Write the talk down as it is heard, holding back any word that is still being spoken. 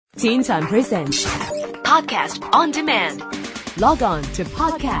Teen Time Presents Podcast on Demand. Log on to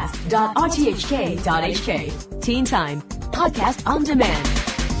podcast.rthk.hk. Teen Time Podcast on Demand.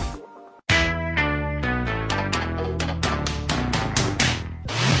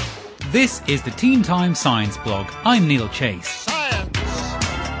 This is the Teen Time Science Blog. I'm Neil Chase.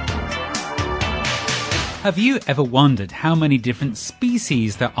 Have you ever wondered how many different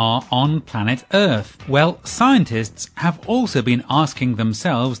species there are on planet Earth? Well, scientists have also been asking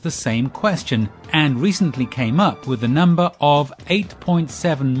themselves the same question and recently came up with the number of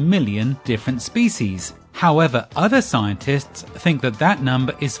 8.7 million different species. However, other scientists think that that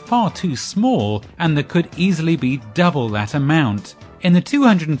number is far too small and there could easily be double that amount. In the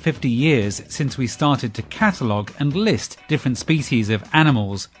 250 years since we started to catalogue and list different species of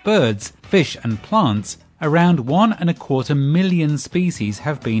animals, birds, fish and plants, around 1.25 million species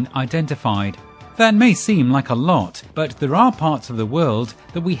have been identified. That may seem like a lot, but there are parts of the world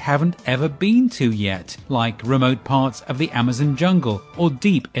that we haven't ever been to yet, like remote parts of the Amazon jungle or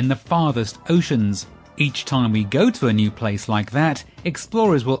deep in the farthest oceans. Each time we go to a new place like that,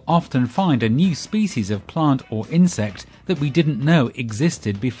 explorers will often find a new species of plant or insect that we didn't know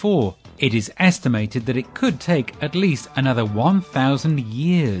existed before. It is estimated that it could take at least another 1,000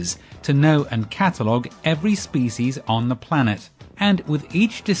 years to know and catalogue every species on the planet. And with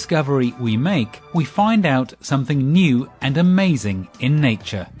each discovery we make, we find out something new and amazing in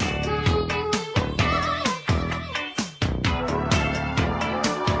nature.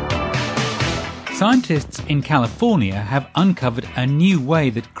 Scientists in California have uncovered a new way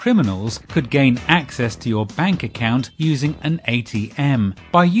that criminals could gain access to your bank account using an ATM.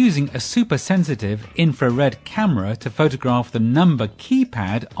 By using a super-sensitive infrared camera to photograph the number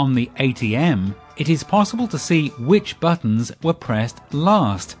keypad on the ATM, it is possible to see which buttons were pressed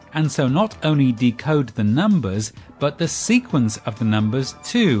last, and so not only decode the numbers, but the sequence of the numbers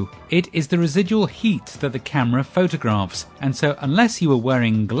too. It is the residual heat that the camera photographs, and so unless you were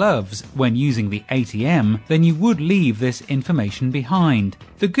wearing gloves when using the ATM, then you would leave this information behind.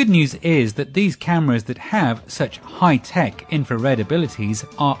 The good news is that these cameras that have such high-tech infrared abilities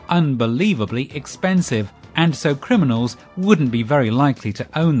are unbelievably expensive, and so criminals wouldn't be very likely to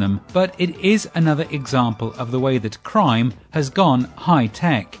own them, but it is another example of the way that crime has gone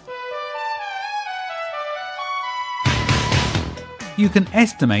high-tech. You can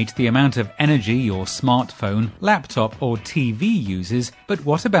estimate the amount of energy your smartphone, laptop or TV uses, but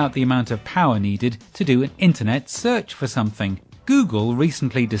what about the amount of power needed to do an internet search for something? Google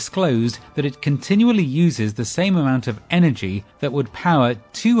recently disclosed that it continually uses the same amount of energy that would power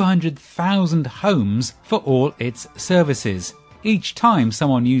 200,000 homes for all its services. Each time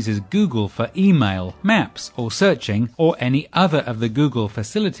someone uses Google for email, maps or searching, or any other of the Google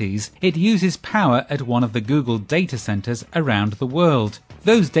facilities, it uses power at one of the Google data centers around the world.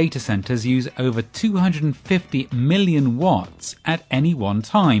 Those data centers use over 250 million watts at any one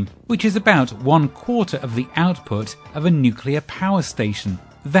time, which is about 1/4 of the output of a nuclear power station.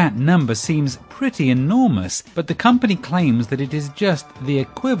 That number seems pretty enormous, but the company claims that it is just the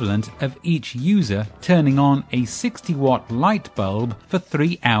equivalent of each user turning on a 60-watt light bulb for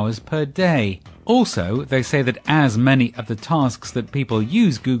 3 hours per day. Also, they say that as many of the tasks that people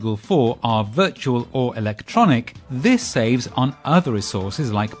use Google for are virtual or electronic, this saves on other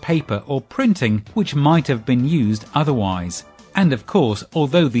resources like paper or printing, which might have been used otherwise. And of course,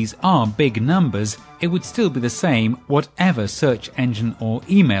 although these are big numbers, it would still be the same whatever search engine or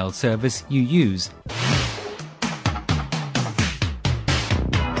email service you use.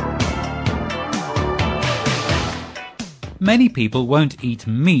 Many people won't eat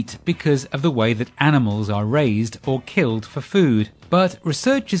meat because of the way that animals are raised or killed for food. But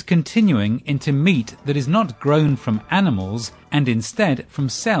research is continuing into meat that is not grown from animals and instead from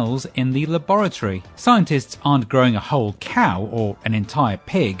cells in the laboratory. Scientists aren't growing a whole cow or an entire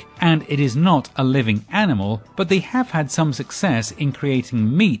pig, and it is not a living animal, but they have had some success in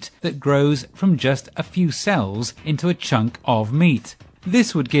creating meat that grows from just a few cells into a chunk of meat.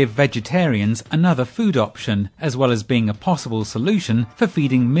 This would give vegetarians another food option, as well as being a possible solution for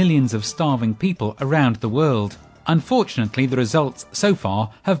feeding millions of starving people around the world. Unfortunately, the results so far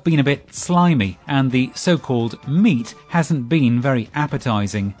have been a bit slimy, and the so-called meat hasn't been very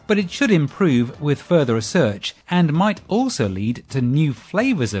appetizing, but it should improve with further research and might also lead to new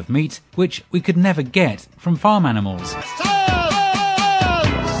flavors of meat which we could never get from farm animals.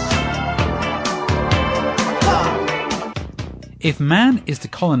 If man is to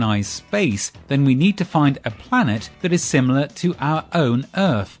colonize space, then we need to find a planet that is similar to our own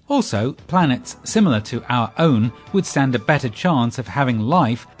Earth. Also, planets similar to our own would stand a better chance of having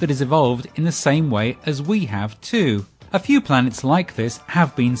life that is evolved in the same way as we have too. A few planets like this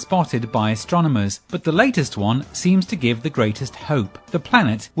have been spotted by astronomers, but the latest one seems to give the greatest hope. The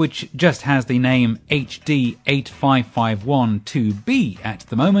planet, which just has the name HD 85512b at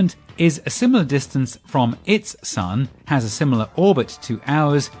the moment, is a similar distance from its sun, has a similar orbit to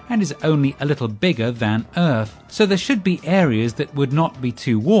ours, and is only a little bigger than Earth. So there should be areas that would not be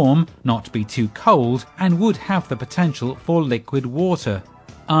too warm, not be too cold, and would have the potential for liquid water.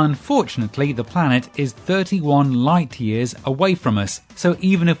 Unfortunately, the planet is 31 light years away from us, so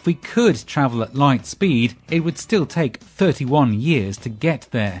even if we could travel at light speed, it would still take 31 years to get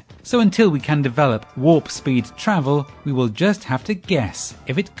there. So until we can develop warp speed travel, we will just have to guess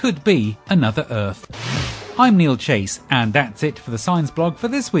if it could be another Earth. I'm Neil Chase, and that's it for the Science Blog for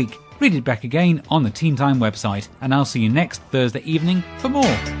this week. Read it back again on the Teen Time website, and I'll see you next Thursday evening for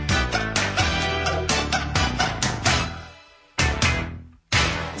more.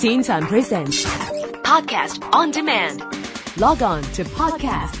 Teen Time presents Podcast on Demand. Log on to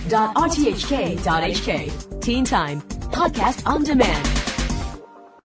podcast.rthk.hk. Teen Time Podcast on Demand.